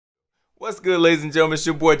What's good, ladies and gentlemen? It's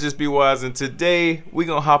your boy JustBwise, and today we're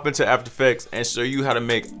gonna hop into After Effects and show you how to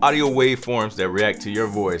make audio waveforms that react to your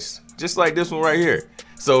voice, just like this one right here.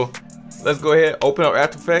 So let's go ahead, open up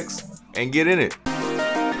After Effects and get in it.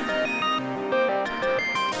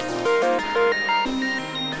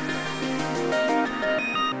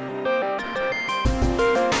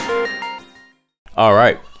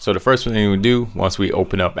 Alright, so the first thing we do once we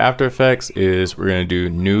open up After Effects is we're gonna do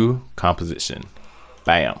new composition.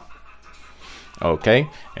 Bam. Okay,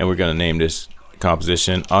 and we're gonna name this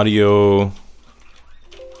composition audio.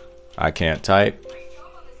 I can't type.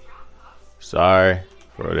 Sorry,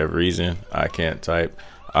 for whatever reason, I can't type.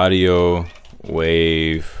 Audio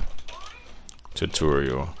wave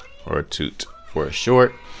tutorial, or toot for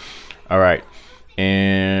short. All right,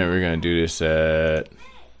 and we're gonna do this at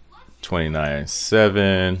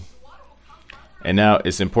 29.7. And now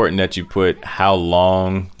it's important that you put how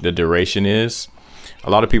long the duration is. A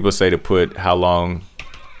lot of people say to put how long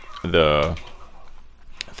the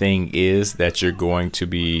thing is that you're going to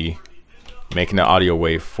be making the audio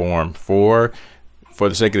waveform for. For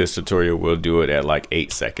the sake of this tutorial, we'll do it at like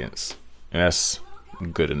 8 seconds. And that's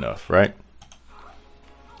good enough, right?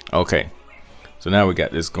 Okay, so now we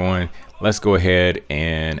got this going. Let's go ahead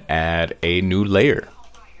and add a new layer.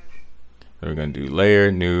 So we're gonna do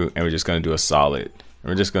layer, new, and we're just gonna do a solid.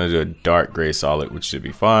 We're just going to do a dark gray solid, which should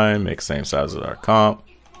be fine. Make the same size as our comp.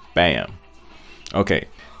 Bam. Okay,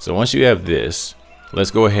 so once you have this, let's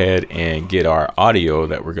go ahead and get our audio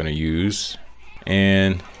that we're going to use.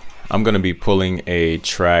 And I'm going to be pulling a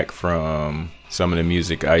track from some of the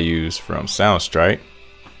music I use from Soundstrike.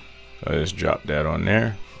 So let's drop that on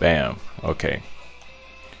there. Bam. Okay.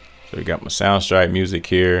 So we got my Soundstrike music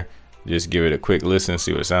here. Just give it a quick listen,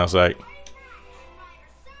 see what it sounds like.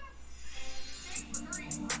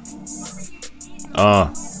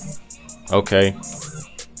 Okay.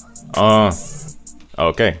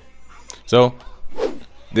 Okay. So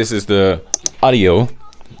this is the audio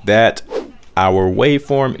that our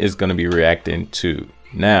waveform is going to be reacting to.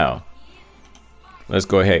 Now, let's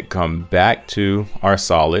go ahead and come back to our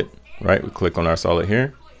solid, right? We click on our solid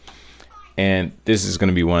here. And this is going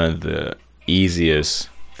to be one of the easiest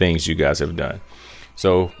things you guys have done.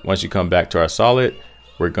 So once you come back to our solid,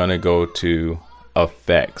 we're going to go to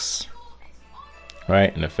effects.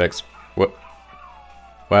 Right, and effects. What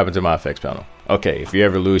happened to my effects panel? Okay, if you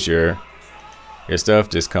ever lose your stuff,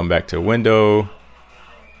 just come back to window,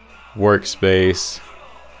 workspace,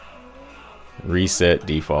 reset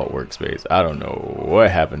default workspace. I don't know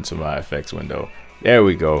what happened to my effects window. There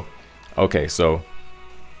we go. Okay, so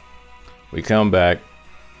we come back,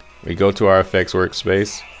 we go to our effects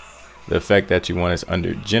workspace. The effect that you want is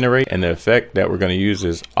under generate, and the effect that we're going to use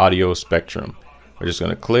is audio spectrum. We're just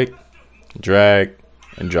going to click, drag,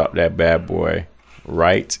 and drop that bad boy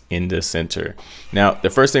right in the center. Now, the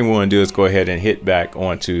first thing we want to do is go ahead and hit back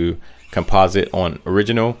onto composite on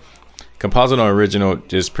original. Composite on original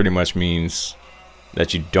just pretty much means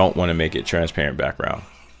that you don't want to make it transparent background.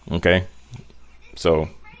 Okay, so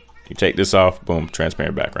you take this off, boom,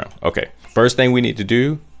 transparent background. Okay, first thing we need to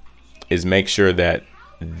do is make sure that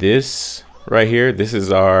this right here, this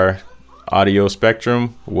is our audio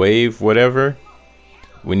spectrum, wave, whatever.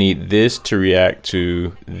 We need this to react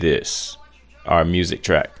to this, our music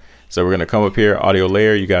track. So we're gonna come up here, audio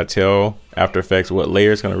layer. You gotta tell After Effects what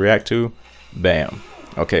layer it's gonna react to. Bam.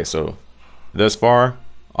 Okay, so thus far,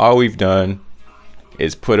 all we've done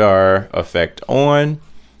is put our effect on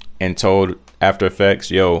and told After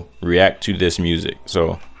Effects, yo, react to this music.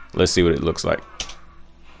 So let's see what it looks like.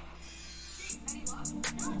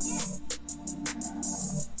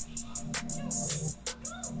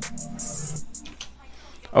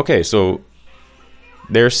 Okay, so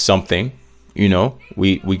there's something, you know,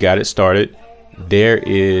 we got it started. There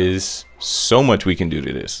is so much we can do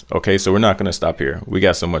to this. Okay, so we're not going to stop here. We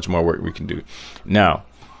got so much more work we can do. Now,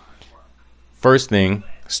 first thing,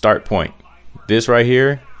 start point. This right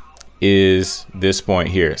here is this point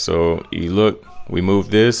here. So you look, we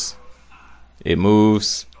move this, it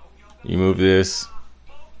moves, you move this,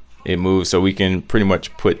 it moves. So we can pretty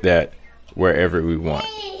much put that wherever we want.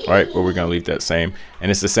 All right, but we're gonna leave that same, and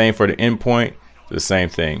it's the same for the endpoint. The same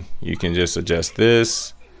thing. You can just adjust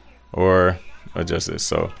this or adjust this.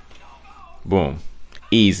 So boom,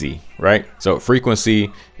 easy, right? So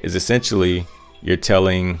frequency is essentially you're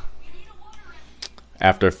telling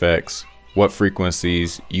After Effects what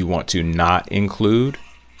frequencies you want to not include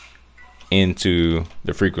into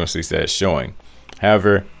the frequencies that it's showing.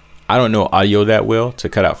 However, I don't know audio that well to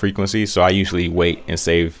cut out frequencies, so I usually wait and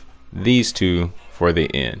save these two for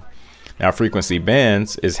the end. Now, frequency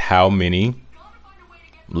bands is how many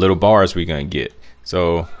little bars we're gonna get.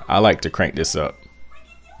 So I like to crank this up.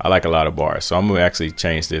 I like a lot of bars, so I'm gonna actually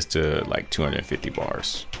change this to like 250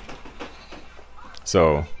 bars.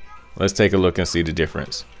 So let's take a look and see the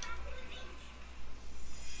difference.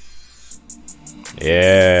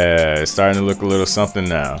 Yeah, it's starting to look a little something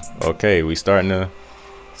now. Okay, we starting to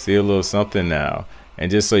see a little something now. And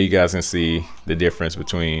just so you guys can see the difference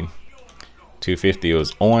between 250, it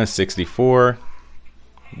was on 64.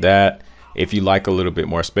 That if you like a little bit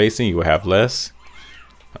more spacing, you will have less.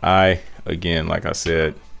 Again, like I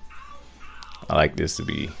said, I like this to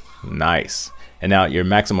be nice. And now your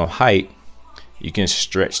maximum height, you can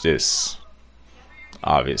stretch this,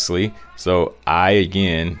 obviously. So I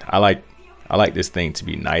like this thing to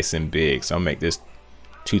be nice and big. So I'll make this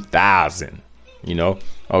 2000, you know?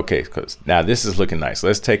 Okay, because now this is looking nice.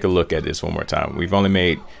 Let's take a look at this one more time. We've only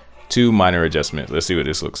made 2 minor adjustments. Let's see what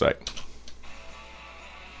this looks like.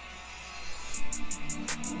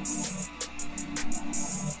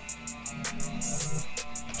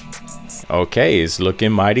 Okay, it's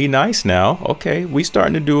looking mighty nice now. Okay, we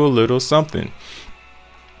starting to do a little something.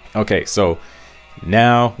 Okay, so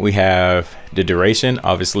now we have the duration,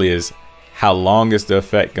 obviously, is how long is the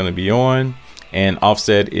effect going to be on, and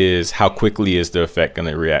offset is how quickly is the effect going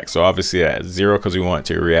to react. So obviously at 0 because we want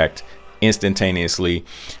it to react instantaneously.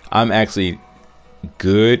 I'm actually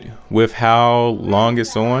good with how long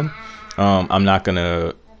it's on. I'm not going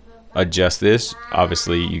to adjust this.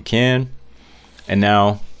 Obviously you can. And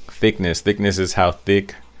now thickness is how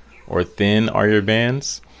thick or thin are your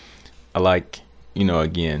bands. I like,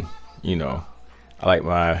 again, I like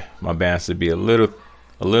my bands to be a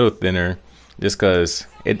little thinner, just because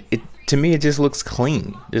it to me it just looks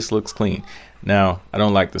clean. Now I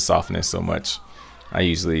don't like the softness so much. I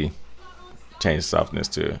usually change the softness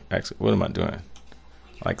to, actually, what am I doing?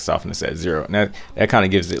 I like softness at 0. Now that kind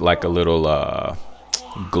of gives it like a little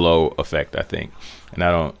glow effect, I think, and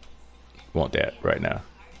I don't want that right now.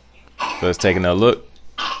 So let's take another look.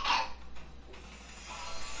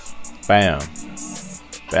 Bam.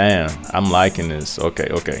 Bam. I'm liking this. Okay.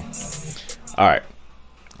 All right.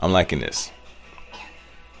 I'm liking this.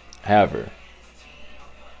 However,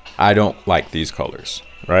 I don't like these colors,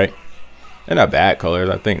 right? They're not bad colors.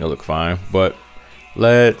 I think they look fine, but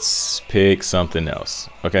let's pick something else.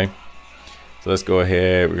 Okay. So let's go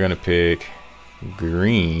ahead. We're going to pick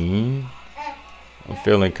green. I'm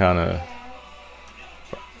feeling kind of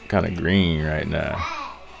green right now,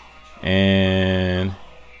 and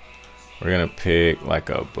we're gonna pick like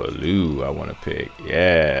a blue. I want to pick,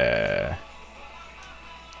 yeah,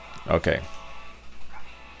 okay,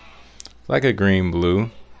 like a green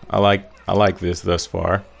blue. I like this thus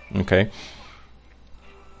far. Okay,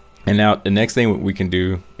 and now the next thing we can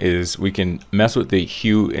do is we can mess with the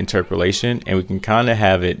hue interpolation, and we can kind of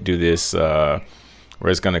have it do this where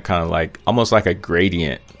it's gonna kind of like almost like a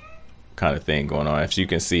gradient kind of thing going on. As you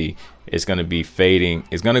can see, it's going to be fading.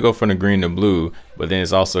 It's going to go from the green to blue, but then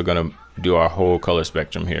it's also going to do our whole color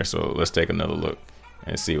spectrum here. So let's take another look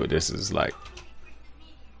and see what this is like.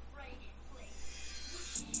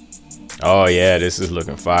 Oh yeah, this is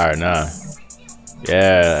looking fire now.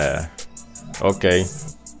 Yeah, okay,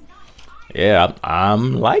 yeah,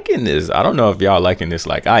 I'm liking this. I don't know if y'all liking this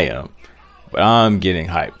like I am, but I'm getting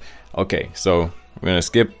hyped. Okay, so we're gonna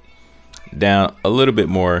skip down a little bit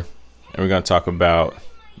more, and we're going to talk about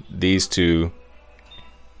these two,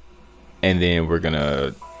 and then we're going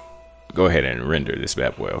to go ahead and render this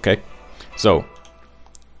bad boy. Okay, so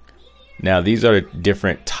now these are the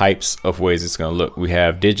different types of ways it's going to look. We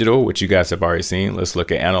have digital, which you guys have already seen. Let's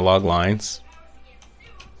look at analog lines.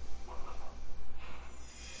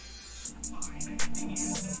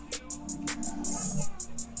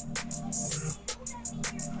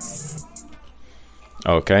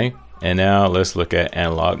 Okay, and now let's look at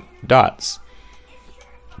analog dots.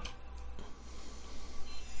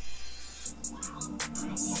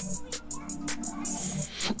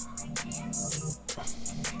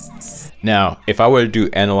 Now, if I were to do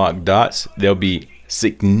analog dots, there'll be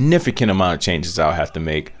significant amount of changes I'll have to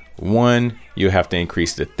make. One, you have to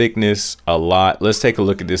increase the thickness a lot. Let's take a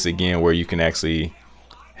look at this again, where you can actually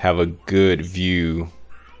have a good view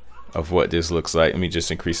of what this looks like. Let me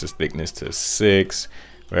just increase this thickness to 6.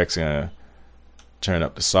 We're actually gonna turn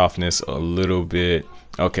up the softness a little bit.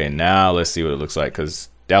 Okay, now let's see what it looks like, because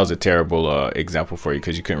that was a terrible example for you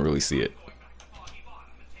because you couldn't really see it.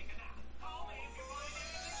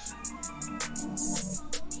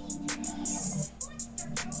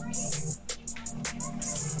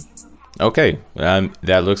 Okay,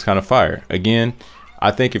 that looks kind of fire. Again,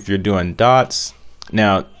 I think if you're doing dots,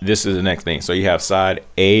 now this is the next thing. So you have side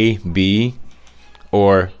A, B,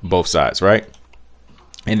 or both sides, right?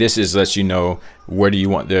 And this is lets you know where do you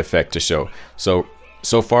want the effect to show.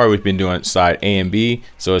 So far we've been doing side A and B,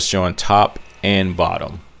 so it's showing top and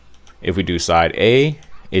bottom. If we do side A,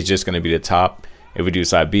 it's just going to be the top. If we do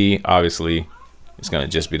side B, obviously it's going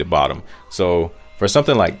to just be the bottom. So for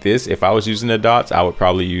something like this, if I was using the dots, I would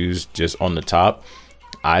probably use just on the top.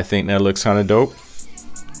 I think that looks kind of dope.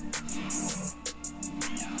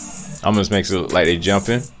 Almost makes it look like they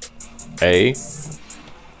jumping.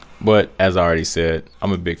 But as I already said,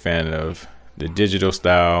 I'm a big fan of the digital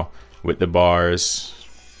style with the bars.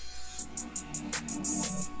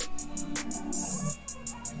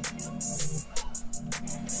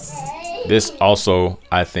 This also,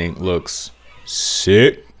 I think, looks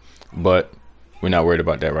sick, but we're not worried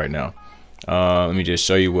about that right now. Let me just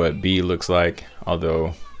show you what B looks like,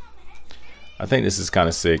 although I think this is kind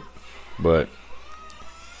of sick, but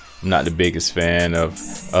I'm not the biggest fan of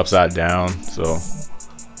upside down, so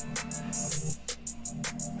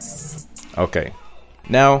okay.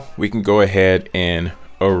 Now we can go ahead and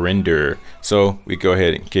render. So we go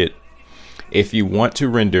ahead and get, if you want to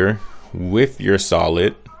render with your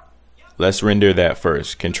solid, let's render that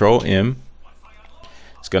first. Control M.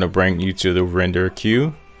 It's going to bring you to the render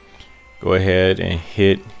queue. Go ahead and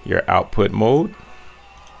hit your output mode.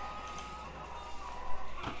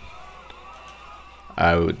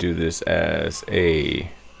 I would do this as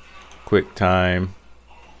a quick time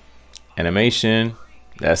animation.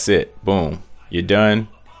 That's it. Boom. You're done.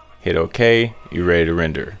 Hit OK. You're ready to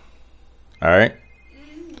render. All right.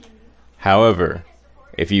 However,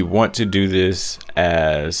 if you want to do this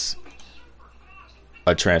as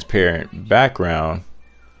a transparent background,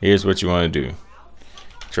 here's what you want to do.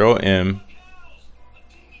 Control M.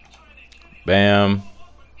 Bam.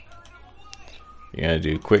 You're going to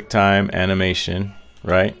do quick time animation,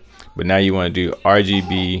 right? But now you want to do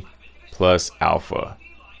RGB plus alpha.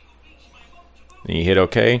 Then you hit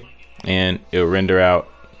OK, and it'll render out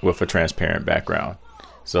with a transparent background.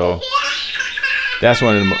 So that's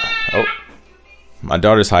one of the oh, my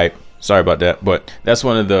daughter's hype. Sorry about that, but that's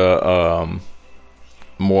one of the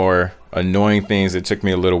more annoying things. It took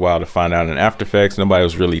me a little while to find out in After Effects. Nobody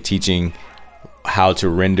was really teaching how to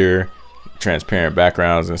render transparent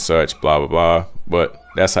backgrounds and such, blah blah blah. But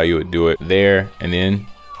that's how you would do it there, and then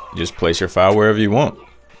just place your file wherever you want.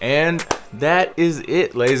 And that is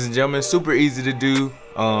it, ladies and gentlemen. Super easy to do.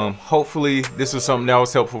 Hopefully this was something that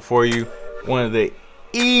was helpful for you. One of the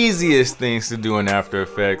easiest things to do in After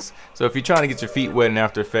Effects. So if you're trying to get your feet wet in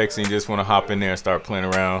After Effects and you just want to hop in there and start playing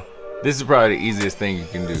around, this is probably the easiest thing you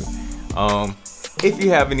can do. If you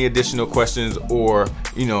have any additional questions or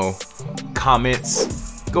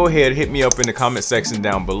comments, go ahead, hit me up in the comment section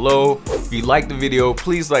down below. If you like the video,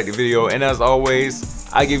 please like the video, and as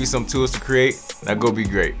always, I give you some tools to create. Now go be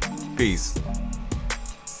great. Peace.